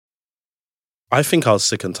I think I was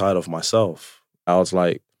sick and tired of myself. I was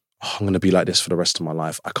like, oh, I'm going to be like this for the rest of my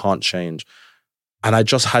life. I can't change. And I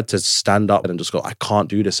just had to stand up and just go, I can't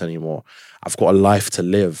do this anymore. I've got a life to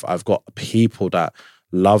live. I've got people that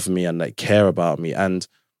love me and that care about me. And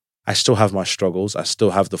I still have my struggles. I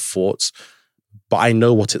still have the thoughts, but I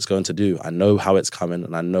know what it's going to do. I know how it's coming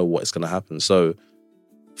and I know what is going to happen. So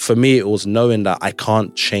for me, it was knowing that I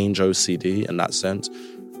can't change OCD in that sense,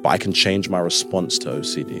 but I can change my response to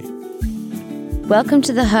OCD. Welcome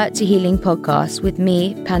to the Hurt to Healing podcast with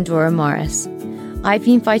me, Pandora Morris. I've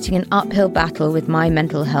been fighting an uphill battle with my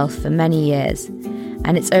mental health for many years,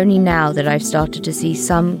 and it's only now that I've started to see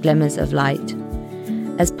some glimmers of light.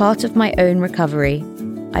 As part of my own recovery,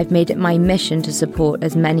 I've made it my mission to support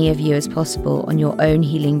as many of you as possible on your own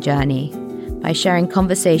healing journey by sharing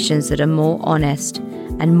conversations that are more honest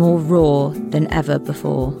and more raw than ever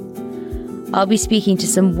before. I'll be speaking to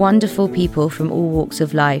some wonderful people from all walks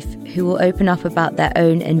of life who will open up about their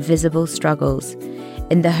own invisible struggles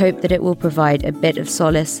in the hope that it will provide a bit of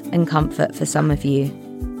solace and comfort for some of you.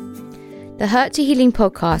 The Hurt to Healing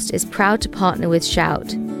podcast is proud to partner with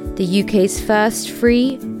Shout, the UK's first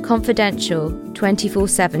free, confidential,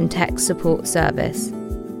 24/7 tech support service.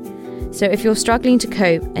 So if you're struggling to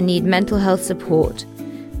cope and need mental health support,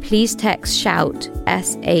 please text SHOUT,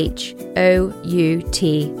 SHOUT,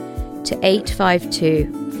 to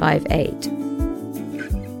 85258.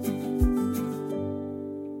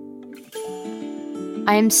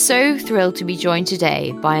 I am so thrilled to be joined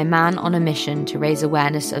today by a man on a mission to raise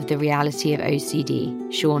awareness of the reality of OCD,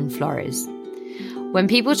 Shaun Flores. When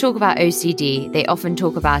people talk about OCD, they often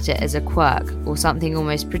talk about it as a quirk or something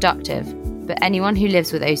almost productive, but anyone who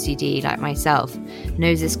lives with OCD, like myself,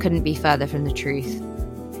 knows this couldn't be further from the truth.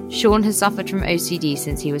 Shaun has suffered from OCD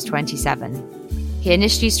since he was 27. He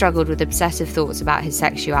initially struggled with obsessive thoughts about his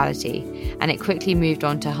sexuality, and it quickly moved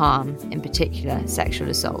on to harm, in particular sexual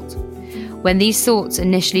assault. When these thoughts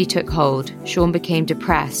initially took hold, Shaun became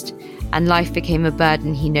depressed, and life became a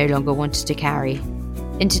burden he no longer wanted to carry.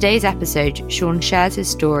 In today's episode, Shaun shares his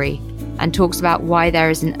story and talks about why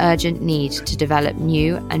there is an urgent need to develop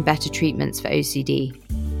new and better treatments for OCD,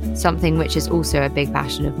 something which is also a big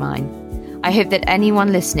passion of mine. I hope that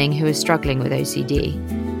anyone listening who is struggling with OCD,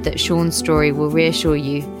 that Shaun's story will reassure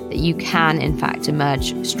you that you can, in fact,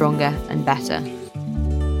 emerge stronger and better.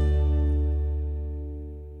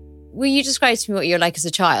 Will you describe to me what you're like as a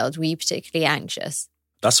child? Were you particularly anxious?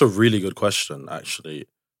 That's a really good question, actually.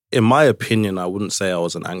 In my opinion, I wouldn't say I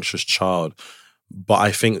was an anxious child, but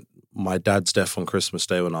I think my dad's death on Christmas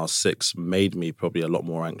Day when I was 6 made me probably a lot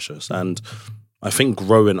more anxious. And I think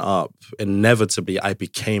growing up, inevitably, I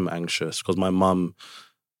became anxious because my mum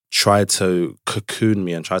tried to cocoon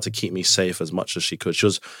me and tried to keep me safe as much as she could.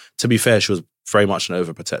 To be fair, she was very much an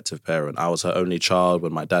overprotective parent. I was her only child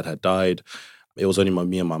when my dad had died. It was only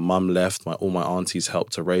me and my mum left. All my aunties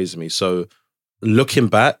helped to raise me. So looking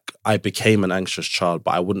back, I became an anxious child,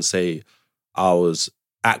 but I wouldn't say I was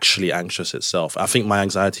actually anxious itself. I think my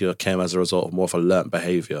anxiety came as a result of more of a learnt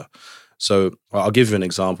behavior. So I'll give you an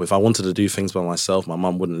example. If I wanted to do things by myself, my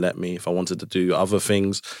mum wouldn't let me. If I wanted to do other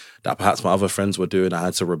things that perhaps my other friends were doing, I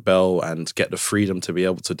had to rebel and get the freedom to be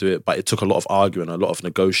able to do it. But it took a lot of arguing, a lot of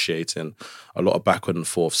negotiating, a lot of backward and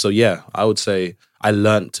forth. So yeah, I would say I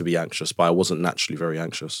learned to be anxious, but I wasn't naturally very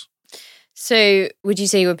anxious. So would you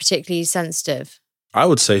say you were particularly sensitive? I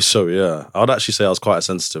would say so, yeah. I would actually say I was quite a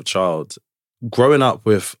sensitive child. Growing up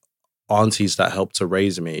with aunties that helped to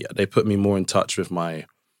raise me, they put me more in touch with my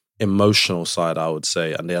emotional side, I would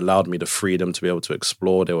say, and they allowed me the freedom to be able to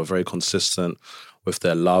explore. They were very consistent with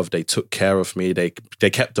their love. They took care of me. They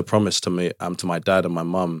kept the promise to me, to my dad and my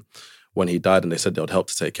mum when he died, and they said they would help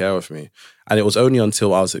to take care of me. And it was only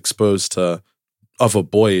until I was exposed to other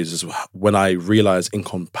boys when I realized in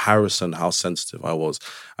comparison how sensitive I was.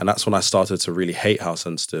 And that's when I started to really hate how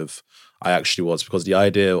sensitive I actually was, because the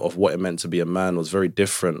idea of what it meant to be a man was very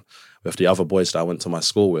different with the other boys that I went to my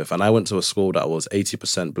school with. And I went to a school that was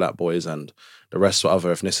 80% black boys and the rest were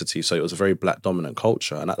other ethnicities. So it was a very black dominant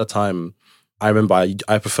culture. And at the time, I remember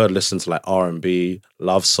I preferred listening to like R&B,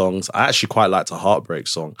 love songs. I actually quite liked a heartbreak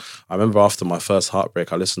song. I remember after my first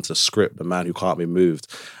heartbreak, I listened to Script, The Man Who Can't Be Moved.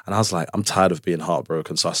 And I was like, I'm tired of being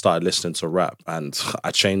heartbroken. So I started listening to rap and I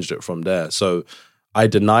changed it from there. So I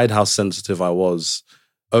denied how sensitive I was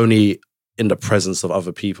only in the presence of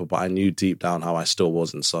other people, but I knew deep down how I still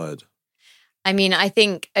was inside. I mean, I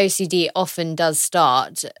think OCD often does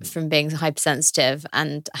start from being hypersensitive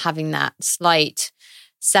and having that slight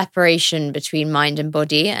separation between mind and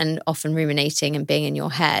body, and often ruminating and being in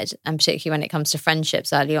your head. And particularly when it comes to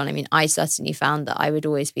friendships early on, I mean, I certainly found that I would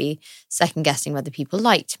always be second guessing whether people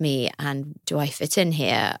liked me and do I fit in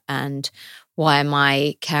here? And why am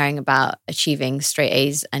I caring about achieving straight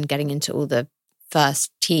A's and getting into all the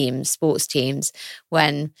first teams, sports teams,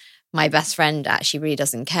 when my best friend actually really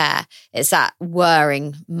doesn't care? It's that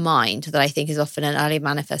whirring mind that I think is often an early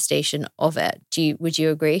manifestation of it. Would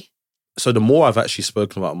you agree? So the more I've actually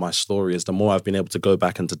spoken about my story is the more I've been able to go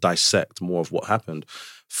back and to dissect more of what happened.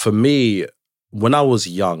 For me, when I was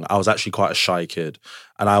young, I was actually quite a shy kid.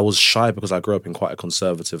 And I was shy because I grew up in quite a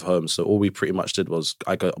conservative home. So all we pretty much did was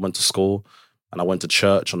I went to school and I went to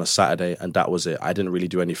church on a Saturday, and that was it. I didn't really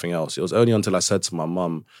do anything else. It was only until I said to my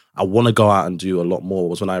mum, I want to go out and do a lot more,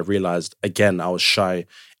 was when I realized, again, I was shy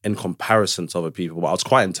in comparison to other people, but I was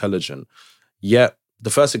quite intelligent. Yet the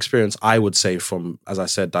first experience I would say from, as I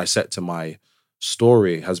said, dissecting my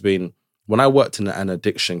story has been when I worked in an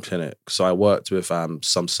addiction clinic. So I worked with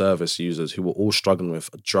some service users who were all struggling with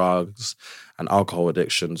drugs and alcohol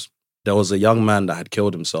addictions. There was a young man that had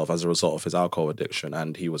killed himself as a result of his alcohol addiction,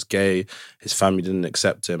 and he was gay. His family didn't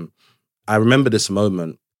accept him. I remember this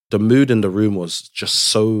moment. The mood in the room was just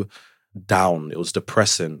so down. It was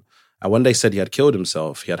depressing. And when they said he had killed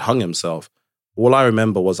himself, he had hung himself, all I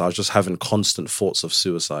remember was I was just having constant thoughts of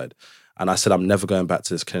suicide. And I said, I'm never going back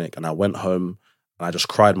to this clinic. And I went home and I just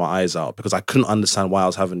cried my eyes out because I couldn't understand why I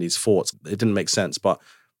was having these thoughts. It didn't make sense, but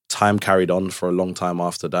time carried on for a long time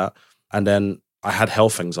after that. And then I had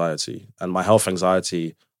health anxiety, and my health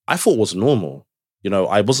anxiety I thought was normal.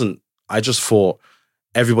 I just thought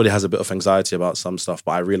everybody has a bit of anxiety about some stuff,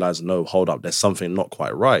 but I realized, no, hold up, there's something not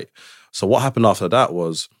quite right. So what happened after that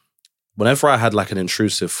was whenever I had like an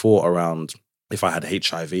intrusive thought around if I had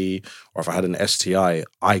HIV or if I had an STI,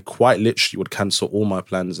 I quite literally would cancel all my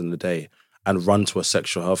plans in the day and run to a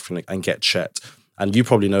sexual health clinic and get checked. And you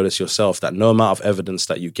probably notice yourself that no amount of evidence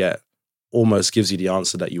that you get almost gives you the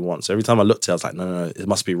answer that you want. So every time I looked at it, I was like, no, it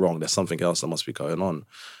must be wrong. There's something else that must be going on.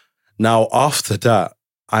 Now, after that,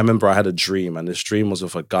 I remember I had a dream, and this dream was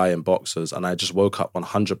with a guy in boxers, and I just woke up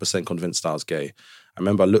 100% convinced I was gay. I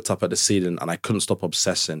remember I looked up at the ceiling and I couldn't stop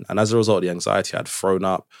obsessing. And as a result of the anxiety, I'd thrown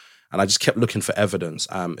up. And I just kept looking for evidence.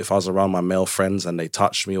 If I was around my male friends and they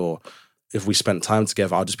touched me, or if we spent time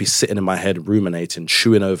together, I'd just be sitting in my head ruminating,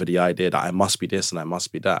 chewing over the idea that I must be this and I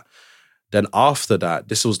must be that. Then after that,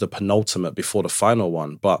 this was the penultimate before the final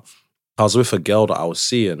one, but I was with a girl that I was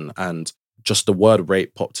seeing, and just the word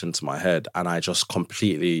rape popped into my head, and I just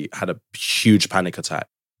completely had a huge panic attack.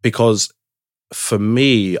 Because for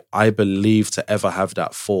me, I believed to ever have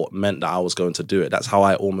that thought meant that I was going to do it. That's how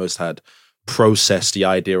I almost had process the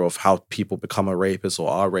idea of how people become a rapist or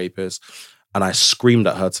are rapists. And I screamed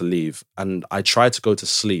at her to leave. And I tried to go to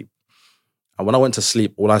sleep. And when I went to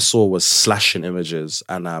sleep, all I saw was slashing images,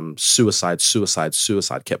 and suicide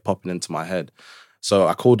kept popping into my head. So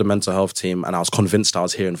I called the mental health team, and I was convinced I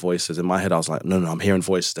was hearing voices. In my head, I was like, no, I'm hearing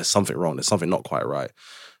voices. There's something wrong. There's something not quite right.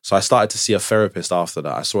 So I started to see a therapist after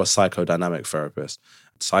that. I saw a psychodynamic therapist.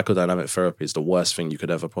 Psychodynamic therapy is the worst thing you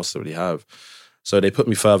could ever possibly have. So they put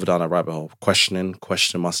me further down a rabbit hole, questioning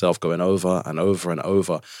myself, going over and over and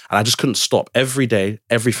over. And I just couldn't stop. Every day,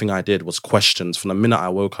 everything I did was questions. From the minute I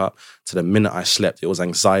woke up to the minute I slept, it was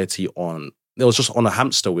anxiety it was just on a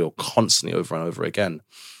hamster wheel constantly over and over again.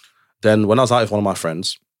 Then when I was out with one of my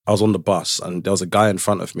friends, I was on the bus and there was a guy in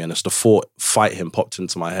front of me, and it's the thought, fight him, popped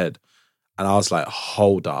into my head. And I was like,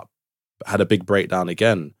 hold up. I had a big breakdown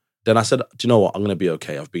again. Then I said, do you know what? I'm going to be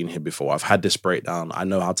okay. I've been here before. I've had this breakdown. I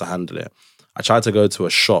know how to handle it. I tried to go to a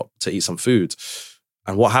shop to eat some food.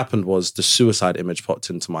 And what happened was the suicide image popped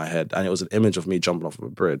into my head, and it was an image of me jumping off of a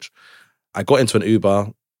bridge. I got into an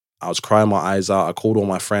Uber. I was crying my eyes out. I called all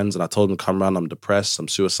my friends and I told them, come around, I'm depressed, I'm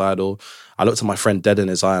suicidal. I looked at my friend dead in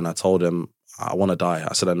his eye and I told him, I want to die.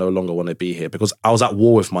 I said, I no longer want to be here, because I was at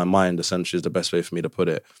war with my mind, essentially, is the best way for me to put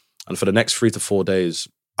it. And for the next 3 to 4 days,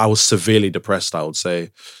 I was severely depressed, I would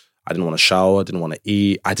say. I didn't want to shower, I didn't want to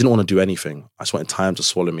eat, I didn't want to do anything. I just wanted time to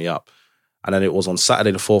swallow me up. And then it was on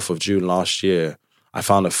Saturday the 4th of June last year, I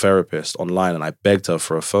found a therapist online and I begged her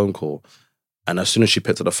for a phone call. And as soon as she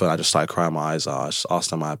picked up the phone, I just started crying my eyes out. I just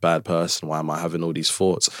asked her, am I a bad person? Why am I having all these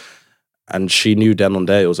thoughts? And she knew then and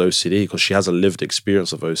there it was OCD, because she has a lived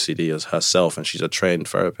experience of OCD as herself, and she's a trained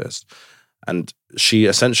therapist. And she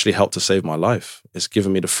essentially helped to save my life. It's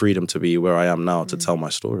given me the freedom to be where I am now to tell my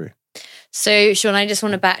story. So, Shaun, I just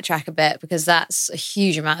want to backtrack a bit, because that's a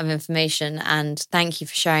huge amount of information, and thank you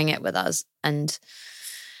for sharing it with us. And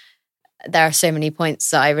there are so many points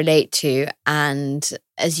that I relate to. And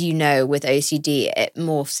as you know, with OCD, it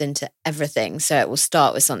morphs into everything. So it will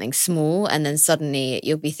start with something small, and then suddenly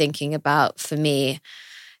you'll be thinking about, for me,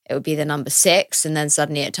 it would be the number 6. And then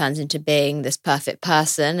suddenly it turns into being this perfect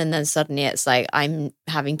person. And then suddenly it's like, I'm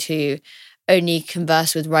having to only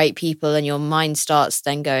converse with right people, and your mind starts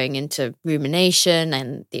then going into rumination,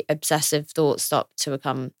 and the obsessive thoughts start to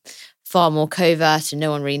become far more covert, and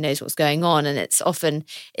no one really knows what's going on. And it's often,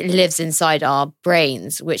 it lives inside our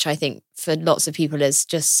brains, which I think for lots of people is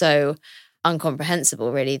just so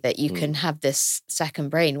incomprehensible, really, that you can have this second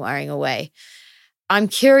brain wearing away. I'm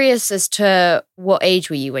curious as to what age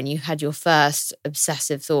were you when you had your first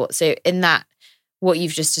obsessive thought? So in that, what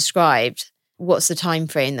you've just described, what's the time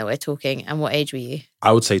frame that we're talking, and what age were you?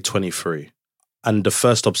 I would say 23. And the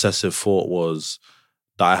first obsessive thought was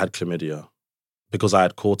that I had chlamydia, because I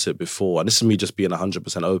had caught it before. And this is me just being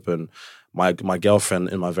 100% open. My girlfriend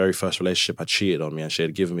in my very first relationship had cheated on me, and she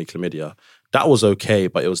had given me chlamydia. That was okay,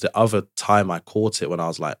 but it was the other time I caught it when I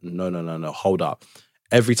was like, no, hold up.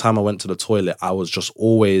 Every time I went to the toilet, I was just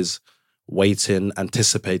always waiting,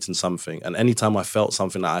 anticipating something. And anytime I felt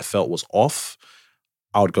something that I felt was off,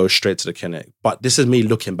 I would go straight to the clinic. But this is me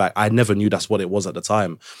looking back. I never knew that's what it was at the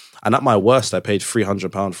time. And at my worst, I paid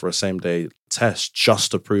 £300 for a same-day test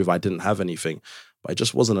just to prove I didn't have anything. But it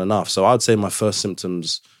just wasn't enough. So I would say my first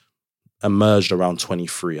symptoms emerged around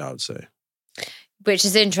 23, I would say. Which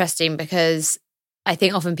is interesting, because I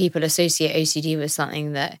think often people associate OCD with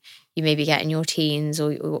something that you maybe get in your teens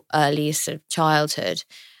or your early sort of childhood.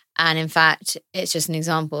 And in fact, it's just an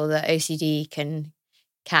example that OCD can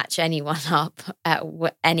catch anyone up at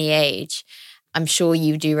any age. I'm sure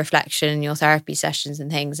you do reflection in your therapy sessions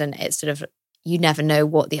and things, and it's sort of, you never know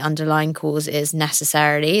what the underlying cause is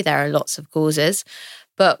necessarily. There are lots of causes.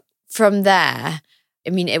 But from there, I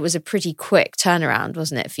mean, it was a pretty quick turnaround,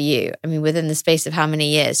 wasn't it, for you? I mean, within the space of how many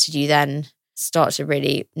years did you then start to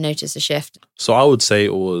really notice a shift? So I would say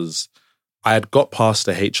it was, I had got past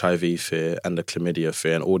the HIV fear and the chlamydia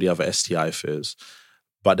fear and all the other STI fears.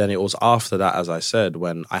 But then it was after that, as I said,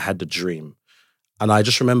 when I had the dream. And I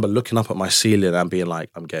just remember looking up at my ceiling and being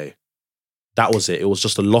like, I'm gay. That was it. It was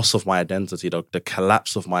just the loss of my identity, the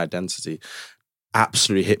collapse of my identity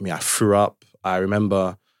absolutely hit me. I threw up. I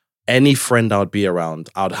remember any friend I would be around,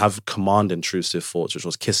 I would have command intrusive thoughts, which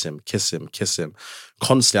was kiss him, kiss him, kiss him,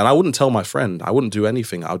 constantly. And I wouldn't tell my friend. I wouldn't do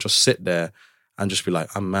anything. I would just sit there and just be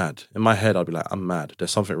like, I'm mad. In my head, I'd be like, I'm mad.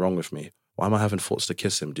 There's something wrong with me. Why am I having thoughts to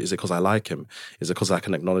kiss him? Is it because I like him? Is it because I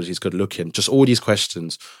can acknowledge he's good looking? Just all these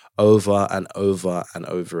questions over and over and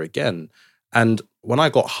over again. And when I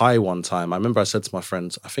got high one time, I remember I said to my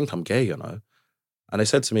friends, I think I'm gay, you know? And they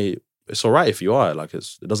said to me, it's all right if you are. Like, it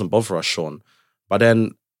doesn't bother us, Shaun. But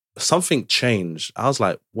then something changed. I was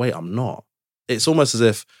like, wait, I'm not. It's almost as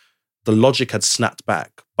if the logic had snapped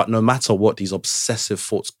back. But no matter what, these obsessive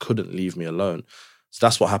thoughts couldn't leave me alone. So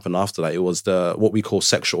that's what happened after that. It was what we call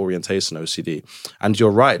sexual orientation OCD. And you're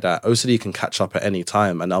right that OCD can catch up at any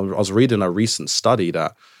time. And I was reading a recent study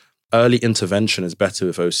that early intervention is better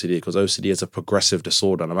with OCD because OCD is a progressive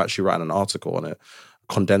disorder. And I'm actually writing an article on it,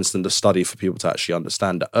 condensed in the study for people to actually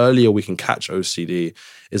understand. The earlier we can catch OCD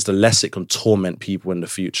is the less it can torment people in the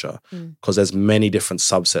future, because there's many different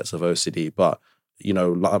subsets of OCD. But, you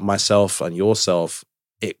know, like myself and yourself,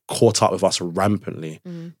 it caught up with us rampantly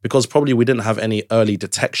because probably we didn't have any early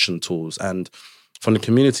detection tools. And from the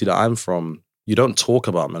community that I'm from, you don't talk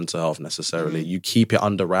about mental health necessarily. You keep it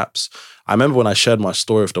under wraps. I remember when I shared my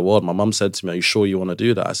story with the world, my mum said to me, are you sure you want to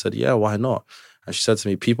do that? I said, yeah, why not? And she said to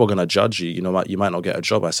me, people are going to judge you. You know, you might not get a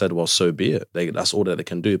job. I said, well, so be it. That's all that they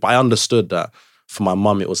can do. But I understood that for my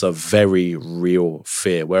mum, it was a very real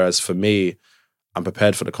fear. Whereas for me, I'm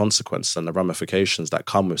prepared for the consequences and the ramifications that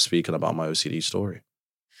come with speaking about my OCD story.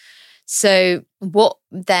 So what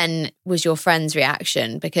then was your friend's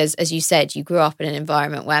reaction? Because as you said, you grew up in an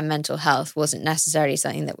environment where mental health wasn't necessarily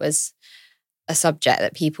something that was a subject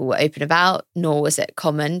that people were open about, nor was it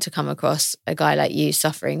common to come across a guy like you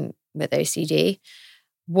suffering with OCD.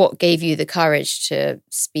 What gave you the courage to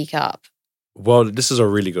speak up? Well, this is a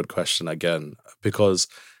really good question again, because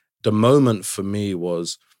the moment for me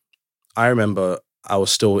was, I remember I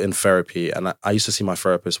was still in therapy and I used to see my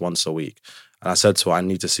therapist once a week. And I said to her, I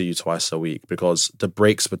need to see you twice a week because the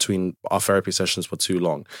breaks between our therapy sessions were too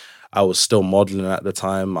long. I was still modeling at the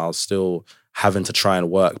time. I was still having to try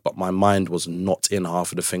and work, but my mind was not in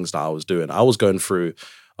half of the things that I was doing. I was going through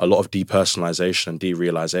a lot of depersonalization and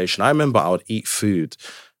derealization. I remember I would eat food,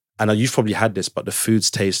 and you've probably had this, but the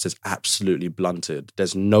food's taste is absolutely blunted.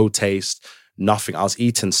 There's no taste, nothing. I was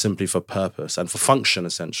eating simply for purpose and for function,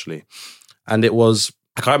 essentially. And it was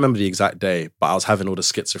I can't remember the exact day, but I was having all the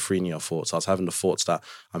schizophrenia thoughts. I was having the thoughts that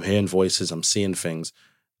I'm hearing voices, I'm seeing things.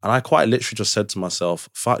 And I quite literally just said to myself,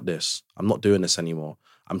 fuck this. I'm not doing this anymore.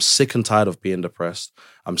 I'm sick and tired of being depressed.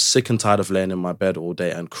 I'm sick and tired of laying in my bed all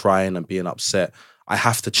day and crying and being upset. I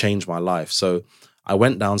have to change my life. So I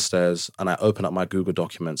went downstairs and I opened up my Google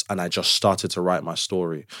documents and I just started to write my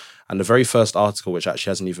story. And the very first article, which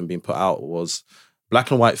actually hasn't even been put out, was Black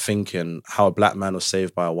and White Thinking, How a Black Man Was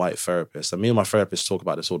Saved by a White Therapist. And me and my therapist talk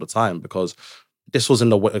about this all the time because this was in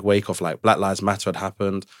the wake of like Black Lives Matter had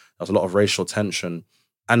happened. There was a lot of racial tension.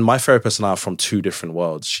 And my therapist and I are from two different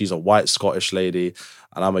worlds. She's a white Scottish lady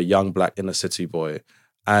and I'm a young Black inner city boy.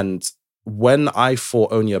 And when I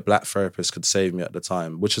thought only a Black therapist could save me at the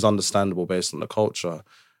time, which is understandable based on the culture,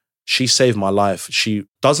 she saved my life. She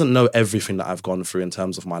doesn't know everything that I've gone through in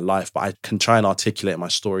terms of my life, but I can try and articulate my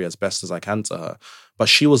story as best as I can to her. But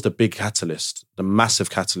she was the big catalyst, the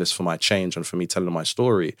massive catalyst for my change and for me telling my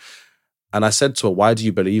story. And I said to her, why do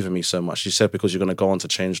you believe in me so much? She said, because you're going to go on to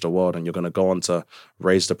change the world and you're going to go on to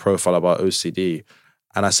raise the profile about OCD.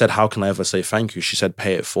 And I said, how can I ever say thank you? She said,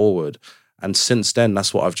 pay it forward. And since then,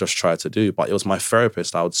 that's what I've just tried to do. But it was my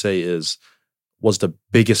therapist, I would say, was the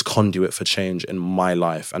biggest conduit for change in my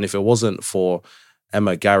life. And if it wasn't for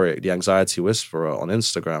Emma Garrick, the anxiety whisperer on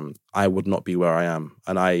Instagram, I would not be where I am.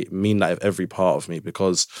 And I mean that with every part of me,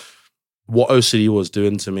 because what OCD was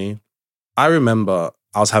doing to me, I remember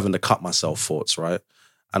I was having to cut myself thoughts, right?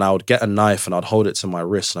 And I would get a knife and I'd hold it to my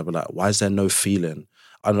wrist and I'd be like, why is there no feeling?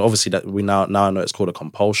 And obviously that we now know it's called a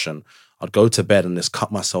compulsion. I'd go to bed and this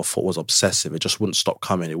cut myself thought was obsessive. It just wouldn't stop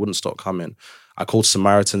coming. It wouldn't stop coming. I called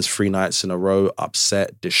Samaritans 3 nights in a row,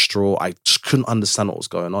 upset, distraught. I just couldn't understand what was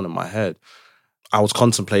going on in my head. I was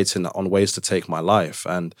contemplating on ways to take my life.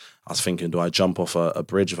 And I was thinking, do I jump off a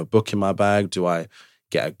bridge with a book in my bag? Do I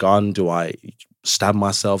get a gun? Do I stab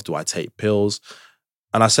myself? Do I take pills?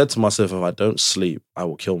 And I said to myself, if I don't sleep, I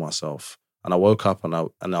will kill myself. And I woke up and I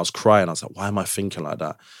was crying. I was like, why am I thinking like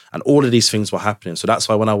that? And all of these things were happening. So that's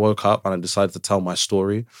why when I woke up and I decided to tell my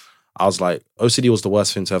story, I was like, OCD was the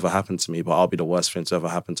worst thing to ever happen to me, but I'll be the worst thing to ever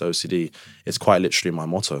happen to OCD. It's quite literally my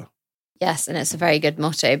motto. Yes, and it's a very good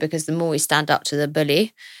motto, because the more we stand up to the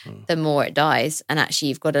bully, the more it dies. And actually,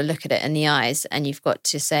 you've got to look at it in the eyes and you've got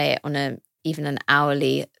to say it on even an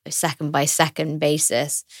hourly, second by second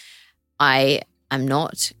basis. I am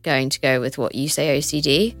not going to go with what you say,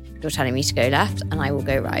 OCD. You're telling me to go left and I will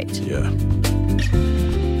go right. Yeah.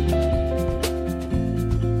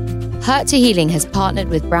 Hurt to Healing has partnered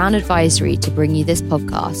with Brown Advisory to bring you this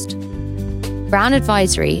podcast. Brown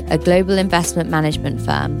Advisory, a global investment management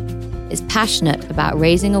firm, is passionate about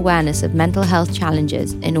raising awareness of mental health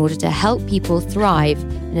challenges in order to help people thrive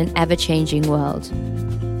in an ever-changing world.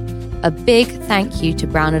 A big thank you to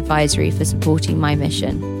Brown Advisory for supporting my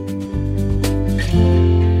mission.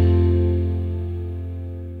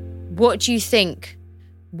 What do you think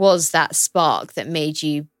was that spark that made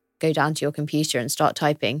you go down to your computer and start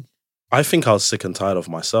typing? I think I was sick and tired of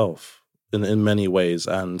myself in many ways.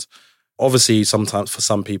 And obviously, sometimes for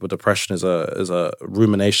some people, depression is a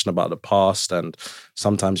rumination about the past and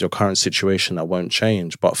sometimes your current situation that won't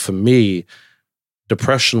change. But for me,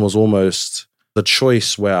 depression was almost the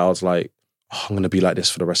choice where I was like, oh, I'm going to be like this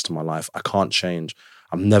for the rest of my life. I can't change.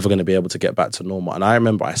 I'm never going to be able to get back to normal. And I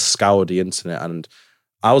remember I scoured the internet and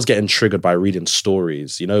I was getting triggered by reading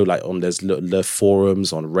stories, you know, like there's the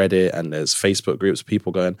forums on Reddit and there's Facebook groups,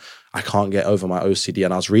 people going, I can't get over my OCD.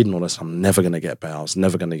 And I was reading all this, I'm never going to get better. I was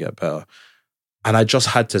never going to get better. And I just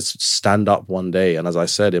had to stand up one day. And as I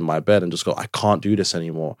said, in my bed and just go, I can't do this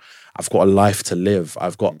anymore. I've got a life to live.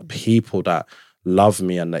 I've got people that love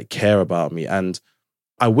me and that care about me. And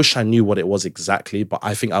I wish I knew what it was exactly, but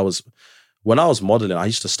I think when I was modeling, I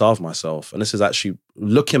used to starve myself. And this is actually,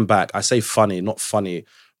 looking back, I say funny, not funny.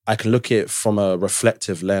 I can look at it from a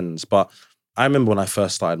reflective lens. But I remember when I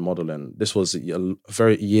first started modeling, this was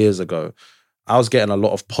very years ago, I was getting a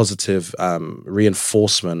lot of positive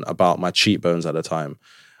reinforcement about my cheekbones at the time.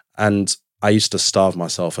 And I used to starve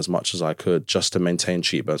myself as much as I could just to maintain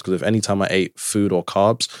cheekbones. Because if any time I ate food or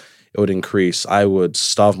carbs, it would increase. I would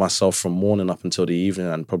starve myself from morning up until the evening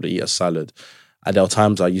and probably eat a salad. And there were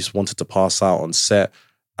times I wanted to pass out on set.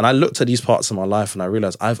 And I looked at these parts of my life and I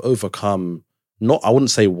realized I've overcome, I wouldn't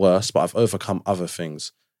say worse, but I've overcome other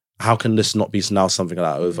things. How can this not be now something that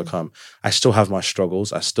I overcome? I still have my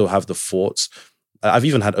struggles. I still have the thoughts. I've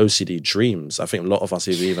even had OCD dreams. I think a lot of us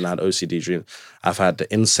have even had OCD dreams. I've had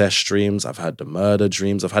the incest dreams. I've had the murder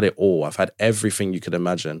dreams. I've had it all. I've had everything you could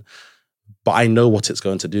imagine. But I know what it's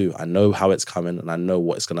going to do. I know how it's coming and I know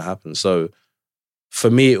what is going to happen. So for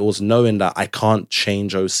me, it was knowing that I can't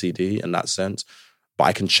change OCD in that sense, but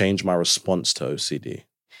I can change my response to OCD.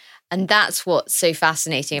 And that's what's so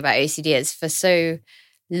fascinating about OCD is for so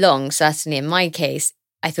long, certainly in my case,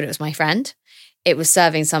 I thought it was my friend. It was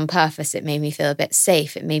serving some purpose. It made me feel a bit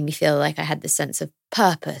safe. It made me feel like I had this sense of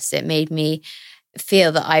purpose. It made me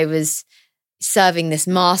feel that I was serving this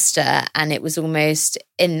master, and it was almost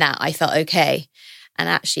in that I felt okay. And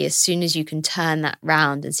actually, as soon as you can turn that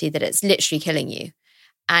round and see that it's literally killing you,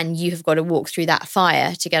 and you have got to walk through that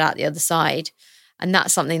fire to get out the other side. And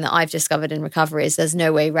that's something that I've discovered in recovery is there's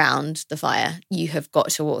no way round the fire. You have got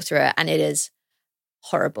to walk through it, and it is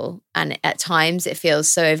horrible. And at times it feels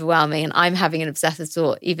so overwhelming. And I'm having an obsessive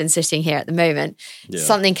thought, even sitting here at the moment. Yeah.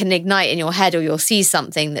 Something can ignite in your head, or you'll see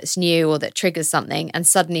something that's new or that triggers something. And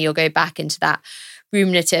suddenly you'll go back into that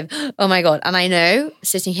ruminative, oh my God. And I know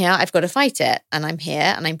sitting here, I've got to fight it. And I'm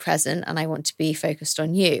here and I'm present and I want to be focused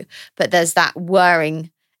on you. But there's that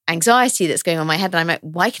whirring anxiety that's going on in my head. And I'm like,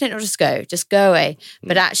 why can it not just go? Just go away.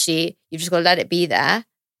 But actually, you've just got to let it be there,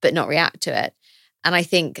 but not react to it. And I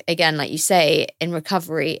think, again, like you say, in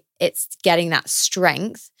recovery, it's getting that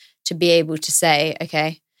strength to be able to say,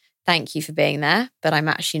 okay, thank you for being there, but I'm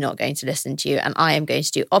actually not going to listen to you. And I am going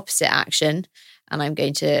to do opposite action. And I'm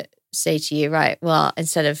going to say to you, right, well,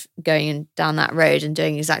 instead of going down that road and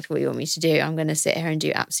doing exactly what you want me to do, I'm going to sit here and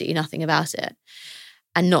do absolutely nothing about it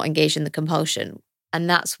and not engage in the compulsion. And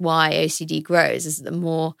that's why OCD grows, is the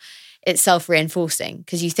more it's self-reinforcing,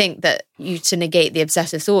 because you think that to negate the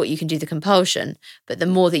obsessive thought, you can do the compulsion. But the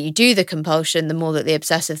more that you do the compulsion, the more that the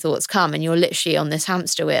obsessive thoughts come, and you're literally on this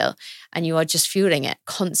hamster wheel and you are just fueling it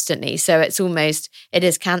constantly. So it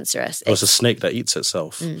is cancerous. It's a snake that eats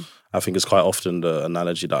itself. I think it's quite often the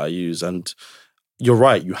analogy that I use. And you're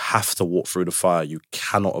right, you have to walk through the fire. You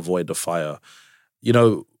cannot avoid the fire. You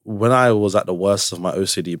know, when I was at the worst of my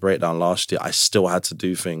OCD breakdown last year, I still had to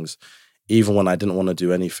do things, even when I didn't want to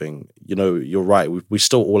do anything. You know, you're right. We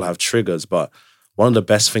still all have triggers, but one of the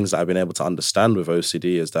best things that I've been able to understand with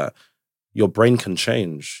OCD is that your brain can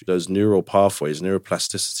change. Those neural pathways,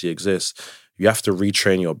 neuroplasticity exists. You have to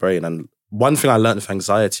retrain your brain. And one thing I learned with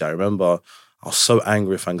anxiety, I remember I was so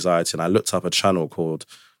angry with anxiety, and I looked up a channel called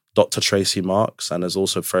Dr. Tracy Marks, and there's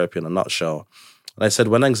also Therapy in a Nutshell. And I said,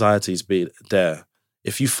 when anxiety's there,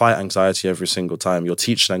 if you fight anxiety every single time, you're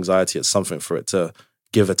teaching anxiety it's something for it to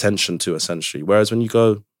give attention to, essentially. Whereas when you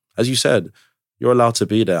go, as you said, you're allowed to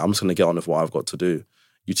be there. I'm just going to get on with what I've got to do.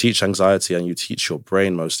 You teach anxiety and you teach your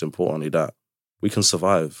brain, most importantly, that we can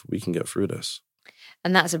survive. We can get through this.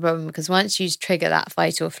 And that's a problem, because once you trigger that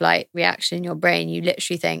fight or flight reaction in your brain, you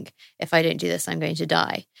literally think, if I don't do this, I'm going to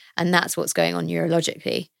die. And that's what's going on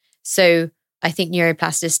neurologically. So I think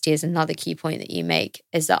neuroplasticity is another key point that you make,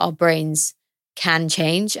 is that our brains can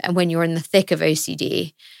change. And when you're in the thick of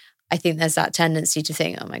OCD, I think there's that tendency to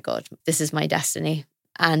think, oh my God, this is my destiny.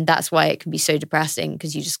 And that's why it can be so depressing,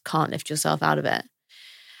 because you just can't lift yourself out of it.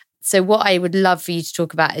 So what I would love for you to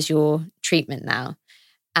talk about is your treatment now.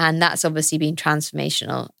 And that's obviously been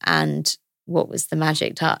transformational. And what was the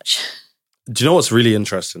magic touch? Do you know what's really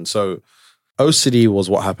interesting? So OCD was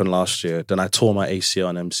what happened last year. Then I tore my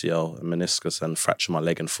ACL and MCL and meniscus and fractured my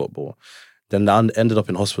leg in football. Then I ended up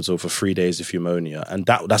in hospital for 3 days with pneumonia. And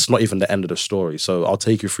that's not even the end of the story. So I'll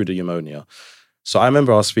take you through the pneumonia. So I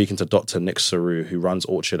remember I was speaking to Dr. Nick Saru, who runs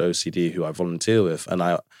Orchard OCD, who I volunteer with. And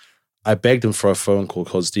I begged him for a phone call,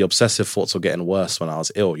 because the obsessive thoughts were getting worse when I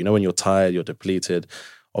was ill. You know, when you're tired, you're depleted,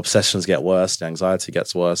 obsessions get worse, the anxiety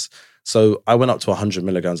gets worse. So I went up to 100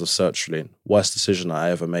 milligrams of sertraline. Worst decision I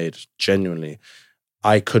ever made, genuinely.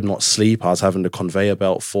 I could not sleep. I was having the conveyor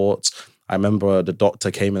belt thoughts. I remember the doctor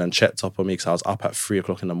came in and checked up on me because I was up at 3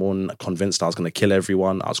 o'clock in the morning, convinced I was going to kill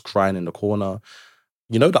everyone. I was crying in the corner.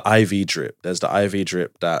 You know the IV drip? There's the IV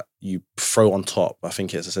drip that you throw on top. I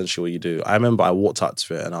think it's essentially what you do. I remember I walked up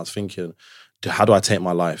to it and I was thinking, how do I take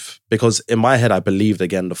my life? Because in my head, I believed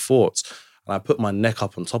again the thoughts. And I put my neck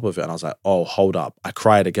up on top of it and I was like, oh, hold up. I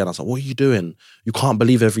cried again. I was like, what are you doing? You can't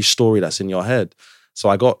believe every story that's in your head. So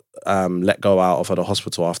I got let go out of the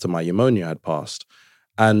hospital after my pneumonia had passed.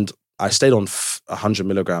 And I stayed on 100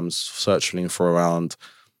 milligrams sertraline for around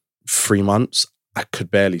 3 months. I could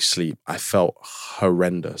barely sleep. I felt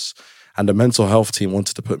horrendous. And the mental health team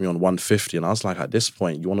wanted to put me on 150. And I was like, at this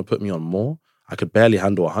point, you want to put me on more? I could barely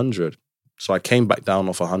handle 100. So I came back down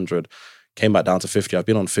off 100, came back down to 50. I've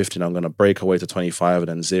been on 50 and I'm going to break away to 25 and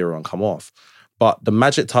then 0 and come off. But the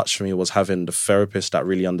magic touch for me was having the therapist that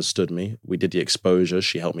really understood me. We did the exposure.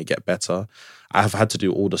 She helped me get better. I have had to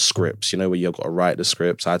do all the scripts, you know, where you've got to write the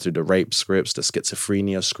scripts. I had to do the rape scripts, the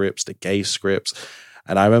schizophrenia scripts, the gay scripts.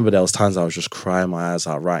 And I remember there was times I was just crying my eyes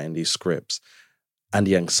out writing these scripts. And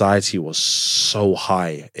the anxiety was so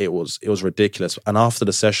high. It was ridiculous. And after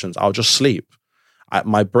the sessions, I would just sleep.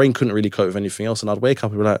 my brain couldn't really cope with anything else. And I'd wake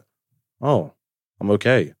up and be like, oh, I'm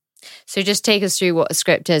okay. So just take us through what a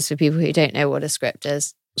script is for people who don't know what a script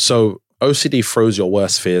is. So OCD throws your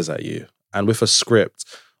worst fears at you. And with a script,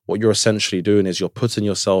 what you're essentially doing is you're putting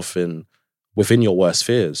yourself within your worst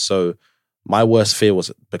fears. So my worst fear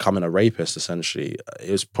was becoming a rapist, essentially.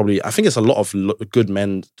 It was probably, I think it's a lot of good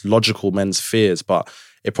men, logical men's fears, but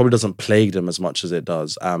it probably doesn't plague them as much as it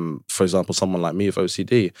does. For example, someone like me with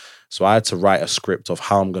OCD. So I had to write a script of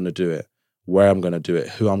how I'm going to do it, where I'm going to do it,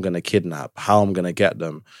 who I'm going to kidnap, how I'm going to get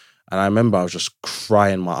them. And I remember I was just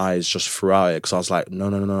crying my eyes just throughout it because I was like, no,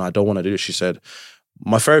 I don't want to do it. She said,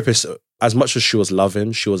 my therapist, as much as she was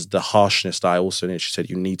loving, she was the harshness that I also needed. She said,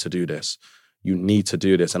 you need to do this. You need to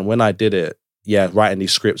do this. And when I did it, writing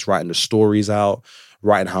these scripts, writing the stories out,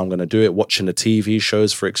 writing how I'm going to do it, watching the TV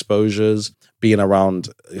shows for exposures, being around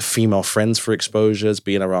female friends for exposures,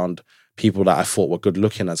 being around people that I thought were good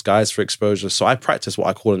looking as guys for exposures. So I practice what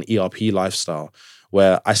I call an ERP lifestyle,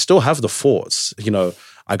 where I still have the thoughts.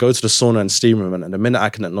 I go to the sauna and steam room, and the minute I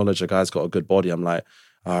can acknowledge a guy's got a good body, I'm like,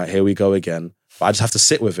 all right, here we go again. But I just have to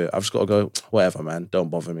sit with it. I've just got to go, whatever, man, don't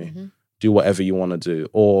bother me. Mm-hmm. Do whatever you want to do.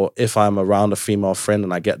 Or if I'm around a female friend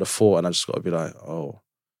and I get the thought, and I just got to be like, oh,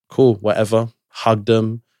 cool, whatever, hug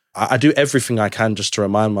them. I do everything I can just to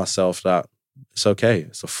remind myself that it's okay.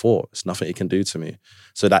 It's a thought. It's nothing it can do to me.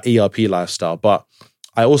 So that ERP lifestyle. But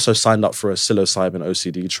I also signed up for a psilocybin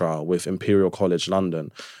OCD trial with Imperial College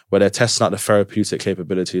London, where they're testing out the therapeutic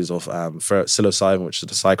capabilities of psilocybin, which is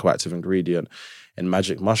the psychoactive ingredient in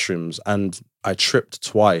magic mushrooms. And I tripped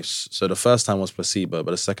twice. So the first time was placebo,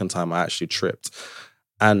 but the second time I actually tripped.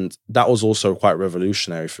 And that was also quite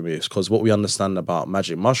revolutionary for me, because what we understand about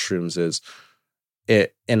magic mushrooms is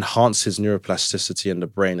it enhances neuroplasticity in the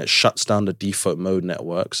brain. It shuts down the default mode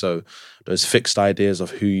network. So those fixed ideas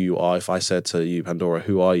of who you are, if I said to you, Pandora,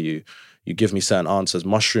 who are you? You give me certain answers.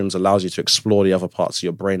 Mushrooms allows you to explore the other parts of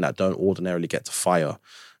your brain that don't ordinarily get to fire.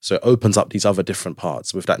 So it opens up these other different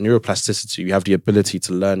parts. With that neuroplasticity, you have the ability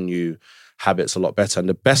to learn new habits a lot better. And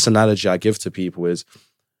the best analogy I give to people is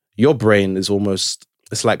your brain is almost,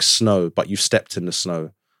 it's like snow, but you've stepped in the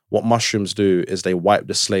snow. What mushrooms do is they wipe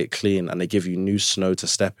the slate clean and they give you new snow to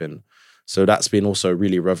step in. So that's been also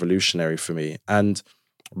really revolutionary for me. And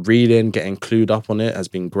reading, getting clued up on it has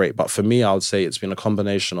been great. But for me, I would say it's been a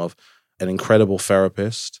combination of an incredible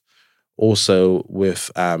therapist, also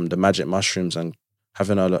with the magic mushrooms and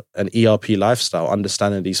having an ERP lifestyle,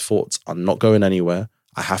 understanding these thoughts are not going anywhere.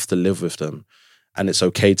 I have to live with them. And it's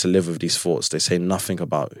okay to live with these thoughts. They say nothing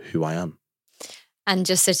about who I am. And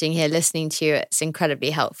just sitting here listening to you, it's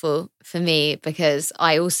incredibly helpful for me because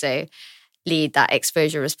I also lead that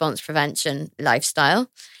exposure response prevention lifestyle,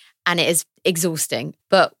 and it is exhausting.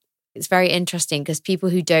 But it's very interesting because people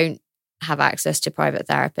who don't have access to private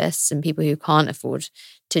therapists and people who can't afford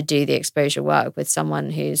to do the exposure work with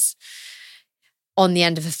someone who's on the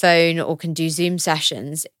end of a phone or can do Zoom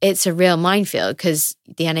sessions, it's a real minefield because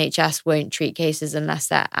the NHS won't treat cases unless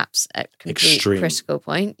they're at complete Extreme. Critical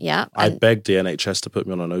point. Yeah. I begged the NHS to put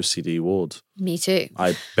me on an OCD ward. Me too.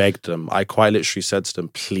 I begged them. I quite literally said to them,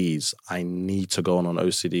 please, I need to go on an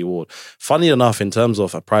OCD ward. Funny enough, in terms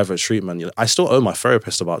of a private treatment, I still owe my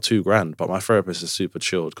therapist about $2,000, but my therapist is super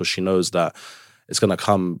chilled because she knows that it's going to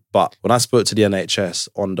come. But when I spoke to the NHS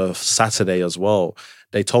on the Saturday as well,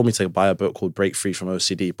 they told me to buy a book called Break Free from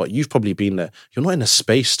OCD, but you've probably been there. You're not in a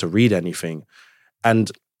space to read anything.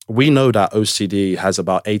 And we know that OCD has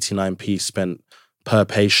about 89p spent per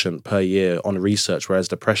patient per year on research, whereas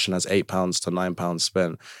depression has £8 to £9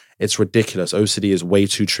 spent. It's ridiculous. OCD is way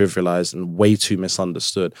too trivialized and way too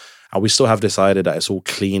misunderstood. And we still have this idea that it's all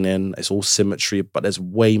cleaning, it's all symmetry, but there's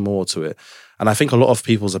way more to it. And I think a lot of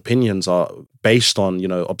people's opinions are based on,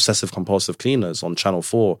 obsessive compulsive cleaners on Channel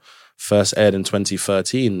 4, first aired in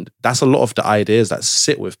 2013. That's a lot of the ideas that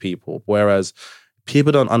sit with people. Whereas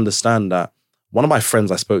people don't understand that. One of my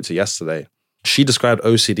friends I spoke to yesterday, she described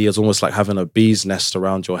OCD as almost like having a bee's nest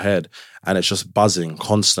around your head and it's just buzzing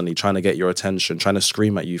constantly, trying to get your attention, trying to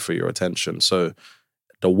scream at you for your attention. So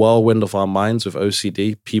the whirlwind of our minds with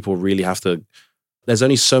OCD, people really have to, there's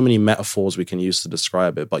only so many metaphors we can use to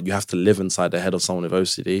describe it, but you have to live inside the head of someone with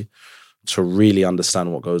OCD to really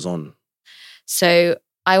understand what goes on. So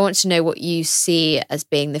I want to know what you see as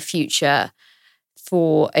being the future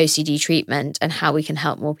for OCD treatment and how we can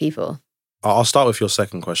help more people. I'll start with your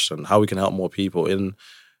second question, how we can help more people. In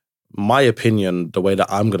my opinion, the way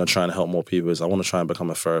that I'm going to try and help more people is I want to try and become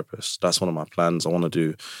a therapist. That's one of my plans. I want to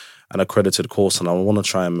do an accredited course and I want to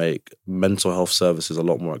try and make mental health services a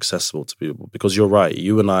lot more accessible to people. Because you're right,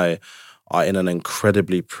 you and I are in an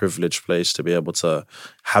incredibly privileged place to be able to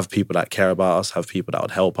have people that care about us, have people that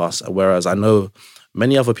would help us. Whereas I know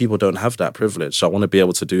Many other people don't have that privilege. So I want to be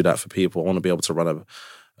able to do that for people. I want to be able to run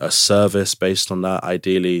a service based on that,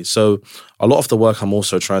 ideally. So a lot of the work I'm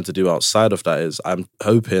also trying to do outside of that is I'm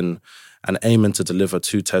hoping and aiming to deliver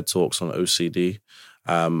 2 TED Talks on OCD,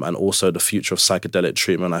 and also the future of psychedelic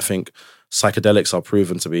treatment. I think psychedelics are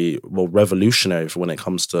proven to be, well, revolutionary for when it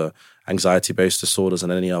comes to anxiety-based disorders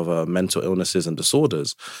and any other mental illnesses and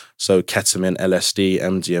disorders. So ketamine, LSD,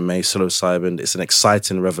 MDMA, psilocybin, it's an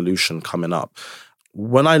exciting revolution coming up.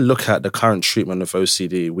 When I look at the current treatment of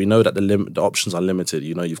OCD, we know that the options are limited.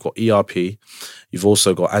 You know, you've got ERP, you've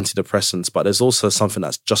also got antidepressants, but there's also something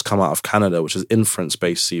that's just come out of Canada, which is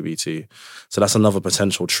inference-based CBT. So that's another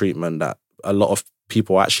potential treatment that a lot of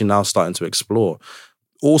people are actually now starting to explore.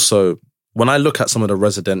 Also, when I look at some of the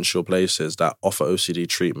residential places that offer OCD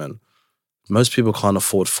treatment, most people can't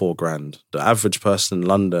afford £4,000. The average person in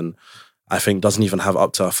London, I think, doesn't even have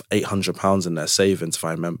up to £800 in their savings, if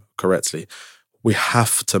I remember correctly. We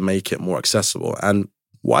have to make it more accessible. And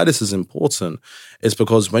why this is important is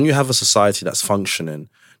because when you have a society that's functioning,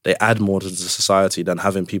 they add more to the society than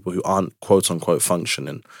having people who aren't quote unquote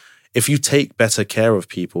functioning. If you take better care of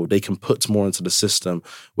people, they can put more into the system,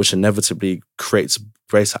 which inevitably creates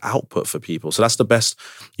greater output for people. So that's the best.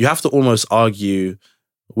 You have to almost argue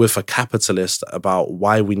with a capitalist about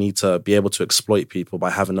why we need to be able to exploit people by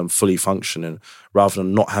having them fully functioning rather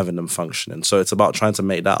than not having them functioning. So it's about trying to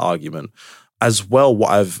make that argument. As well,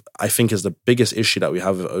 what I think is the biggest issue that we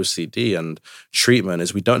have with OCD and treatment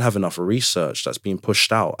is we don't have enough research that's being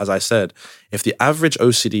pushed out. As I said, if the average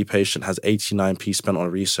OCD patient has 89p spent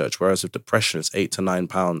on research, whereas with depression it's £8 to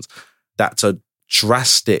 £9, that's a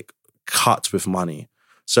drastic cut with money.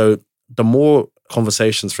 So the more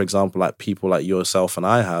conversations, for example, like people like yourself and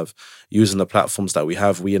I have, using the platforms that we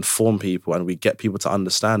have, we inform people and we get people to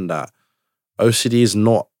understand that OCD is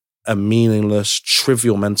not a meaningless,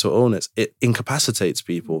 trivial mental illness. It incapacitates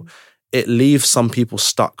people. It leaves some people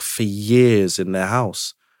stuck for years in their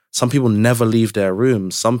house. Some people never leave their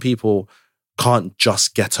room. Some people can't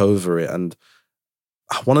just get over it. And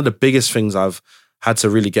one of the biggest things I've had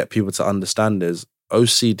to really get people to understand is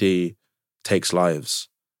OCD takes lives.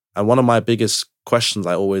 And one of my biggest questions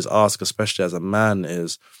I always ask, especially as a man,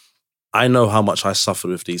 is I know how much I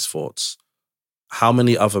suffered with these thoughts. How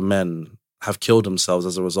many other men have killed themselves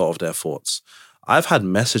as a result of their thoughts? I've had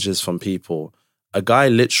messages from people. A guy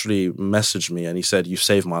literally messaged me and he said, "You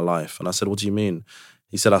saved my life." And I said, "What do you mean?"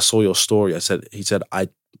 He said, "I saw your story." He said, "I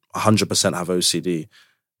 100% have OCD."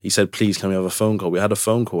 He said, "Please, can we have a phone call?" We had a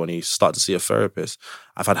phone call and he started to see a therapist.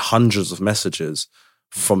 I've had hundreds of messages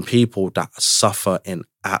from people that suffer in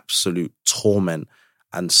absolute torment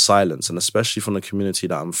and silence, and especially from the community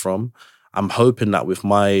that I'm from. I'm hoping that with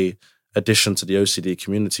my addition to the OCD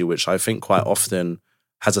community, which I think quite often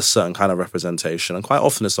has a certain kind of representation, and quite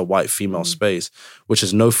often it's a white female space, which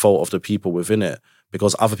is no fault of the people within it,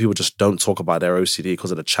 because other people just don't talk about their OCD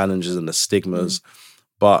because of the challenges and the stigmas.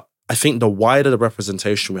 But I think the wider the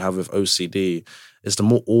representation we have with OCD is the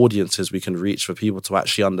more audiences we can reach for people to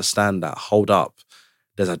actually understand that, hold up,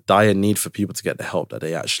 there's a dire need for people to get the help that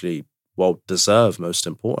they actually, well, deserve, most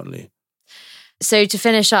importantly. So to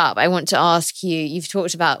finish up, I want to ask you, you've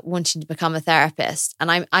talked about wanting to become a therapist, and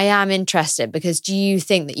I am interested because do you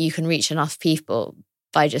think that you can reach enough people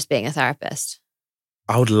by just being a therapist?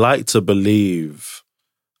 I would like to believe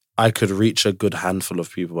I could reach a good handful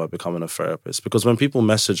of people by becoming a therapist, because when people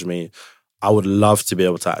message me, I would love to be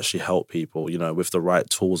able to actually help people, you know, with the right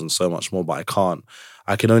tools and so much more, but I can't.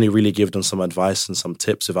 I can only really give them some advice and some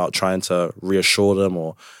tips without trying to reassure them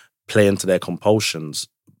or play into their compulsions.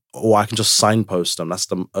 Or I can just signpost them. That's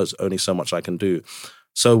only so much I can do.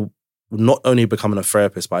 So not only becoming a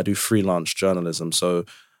therapist, but I do freelance journalism. So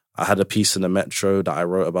I had a piece in the Metro that I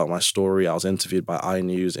wrote about my story. I was interviewed by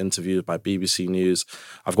iNews, interviewed by BBC News.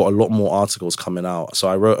 I've got a lot more articles coming out. So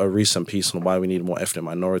I wrote a recent piece on why we need more ethnic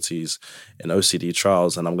minorities in OCD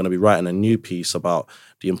trials. And I'm going to be writing a new piece about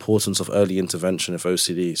the importance of early intervention of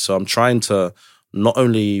OCD. So I'm trying to not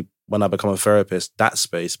only, when I become a therapist, that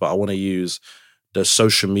space, but I want to use the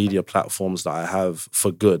social media platforms that I have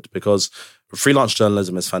for good, because freelance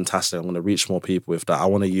journalism is fantastic. I'm going to reach more people with that. I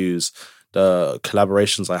want to use the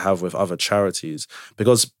collaborations I have with other charities,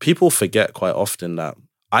 because people forget quite often that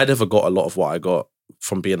I never got a lot of what I got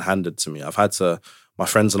from being handed to me. My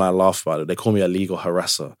friends and I laugh about it. They call me a legal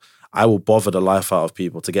harasser. I will bother the life out of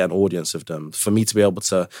people to get an audience with them, for me to be able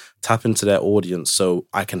to tap into their audience so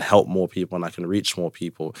I can help more people and I can reach more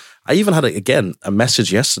people. I even had, a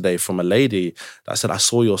message yesterday from a lady that said, "I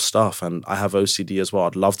saw your stuff and I have OCD as well.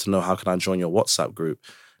 I'd love to know, how can I join your WhatsApp group?"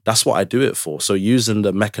 that's what I do it for. So using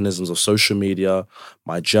the mechanisms of social media,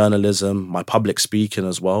 my journalism, my public speaking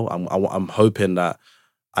as well, I'm hoping that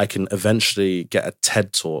I can eventually get a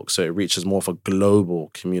TED Talk so it reaches more of a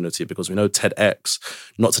global community, because we know TEDx,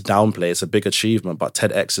 not to downplay, it's a big achievement, but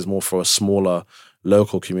TEDx is more for a smaller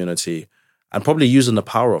local community. And probably using the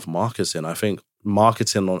power of marketing. I think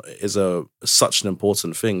marketing is such an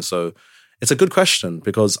important thing. So it's a good question,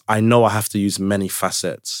 because I know I have to use many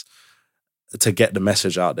facets to get the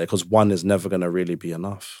message out there, because one is never going to really be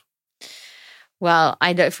enough. Well,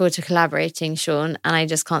 I look forward to collaborating, Shaun, and I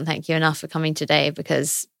just can't thank you enough for coming today,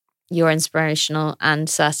 because you're inspirational, and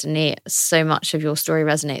certainly so much of your story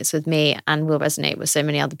resonates with me and will resonate with so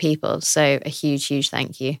many other people. So a huge, huge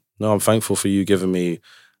thank you. No, I'm thankful for you giving me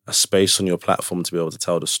a space on your platform to be able to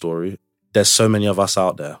tell the story. There's so many of us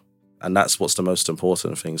out there, and that's what's the most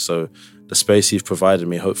important thing. So the space you've provided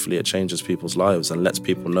me, hopefully it changes people's lives and lets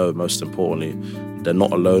people know, most importantly, they're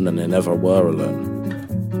not alone and they never were alone.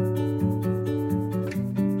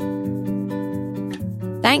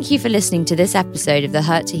 Thank you for listening to this episode of the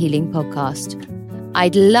Hurt to Healing podcast.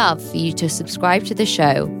 I'd love for you to subscribe to the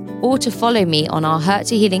show or to follow me on our Hurt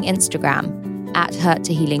to Healing Instagram at Hurt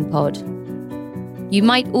to Healing Pod. You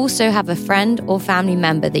might also have a friend or family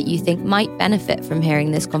member that you think might benefit from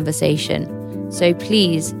hearing this conversation. So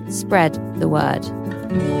please spread the word.